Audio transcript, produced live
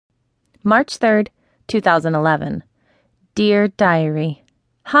March 3rd, 2011. Dear Diary.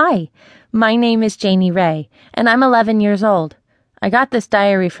 Hi, my name is Janie Ray, and I'm 11 years old. I got this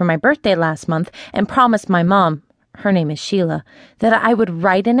diary for my birthday last month and promised my mom, her name is Sheila, that I would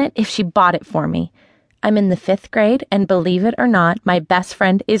write in it if she bought it for me. I'm in the 5th grade, and believe it or not, my best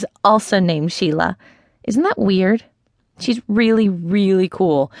friend is also named Sheila. Isn't that weird? She's really, really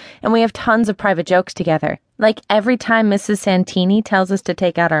cool, and we have tons of private jokes together. Like every time Mrs. Santini tells us to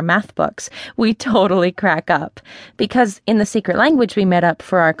take out our math books, we totally crack up. Because in the secret language we made up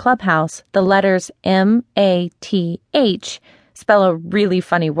for our clubhouse, the letters M-A-T-H spell a really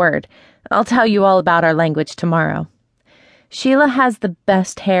funny word. I'll tell you all about our language tomorrow. Sheila has the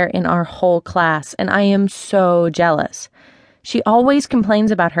best hair in our whole class, and I am so jealous. She always complains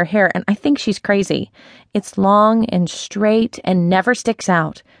about her hair, and I think she's crazy. It's long and straight and never sticks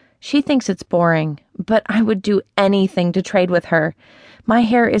out. She thinks it's boring, but I would do anything to trade with her. My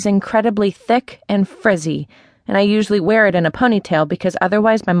hair is incredibly thick and frizzy, and I usually wear it in a ponytail because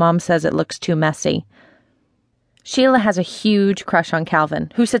otherwise my mom says it looks too messy. Sheila has a huge crush on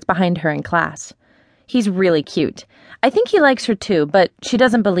Calvin, who sits behind her in class. He's really cute. I think he likes her too, but she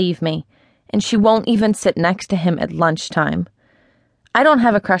doesn't believe me, and she won't even sit next to him at lunchtime. I don't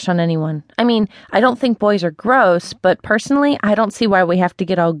have a crush on anyone. I mean, I don't think boys are gross, but personally, I don't see why we have to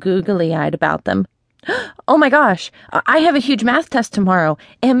get all googly-eyed about them. Oh my gosh, I have a huge math test tomorrow,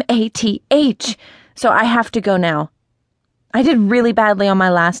 M-A-T-H, so I have to go now. I did really badly on my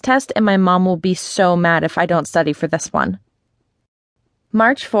last test, and my mom will be so mad if I don't study for this one.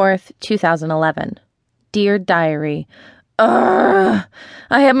 March 4th, 2011. Dear Diary. I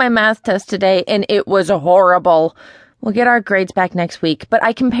had my math test today, and it was horrible. We'll get our grades back next week, but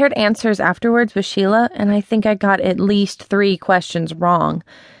I compared answers afterwards with Sheila, and I think I got at least 3 questions wrong.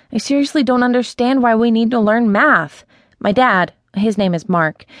 I seriously don't understand why we need to learn math. My dad, his name is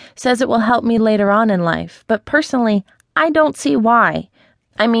Mark, says it will help me later on in life, but personally, I don't see why.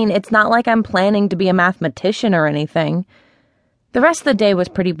 I mean, it's not like I'm planning to be a mathematician or anything. The rest of the day was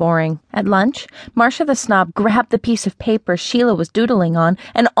pretty boring. At lunch, Marcia the Snob grabbed the piece of paper Sheila was doodling on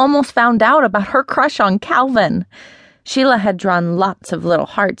and almost found out about her crush on Calvin. Sheila had drawn lots of little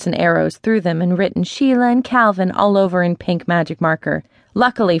hearts and arrows through them and written Sheila and Calvin all over in pink magic marker.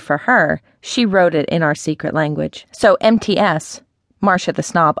 Luckily for her, she wrote it in our secret language. So MTS, Marcia the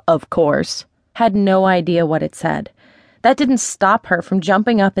Snob, of course, had no idea what it said. That didn't stop her from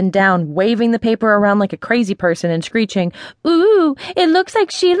jumping up and down, waving the paper around like a crazy person and screeching, "Ooh, it looks like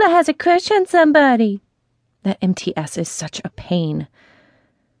Sheila has a crush on somebody." That MTS is such a pain.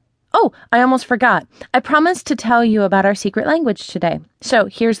 Oh, I almost forgot. I promised to tell you about our secret language today. So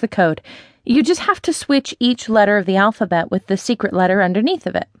here's the code. You just have to switch each letter of the alphabet with the secret letter underneath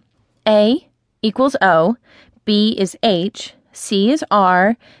of it. A equals O, B is H, C is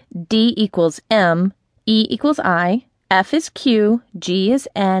R, D equals M, E equals I, F is Q, G is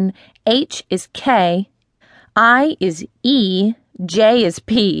N, H is K, I is E, J is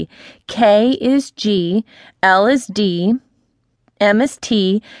P, K is G, L is D, M is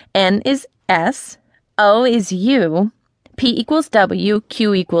T, N is S, O is U, P equals W,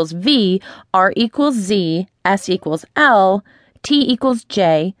 Q equals V, R equals Z, S equals L, T equals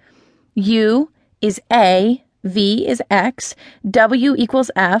J, U is A, V is X, W equals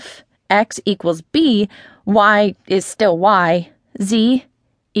F, X equals B, Y is still Y, Z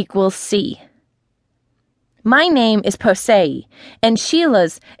equals C. My name is Posei, and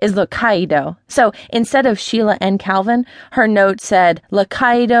Sheila's is Lokaido. So instead of Sheila and Calvin, her note said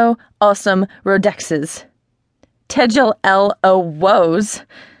Lokaido Awesome Rodexes. Tejal L.O. Woes,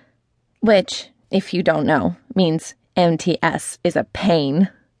 which, if you don't know, means MTS is a pain.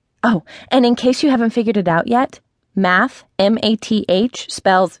 Oh, and in case you haven't figured it out yet, math, M-A-T-H,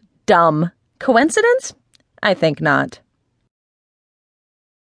 spells dumb. Coincidence? I think not.